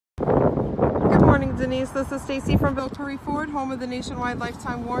Denise. This is Stacy from Currie Ford, home of the nationwide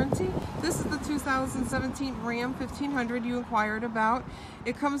lifetime warranty. This is the 2017 Ram 1500 you inquired about.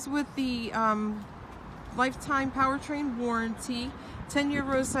 It comes with the lifetime powertrain warranty, 10-year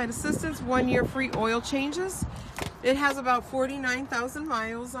roadside assistance, 1-year free oil changes. It has about 49,000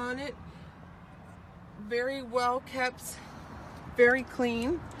 miles on it. Very well kept, very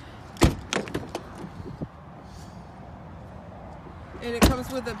clean. And it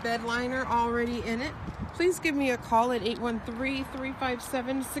comes with a bed liner already in it. Please give me a call at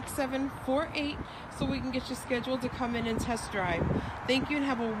 813-357-6748 so we can get you scheduled to come in and test drive. Thank you and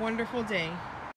have a wonderful day.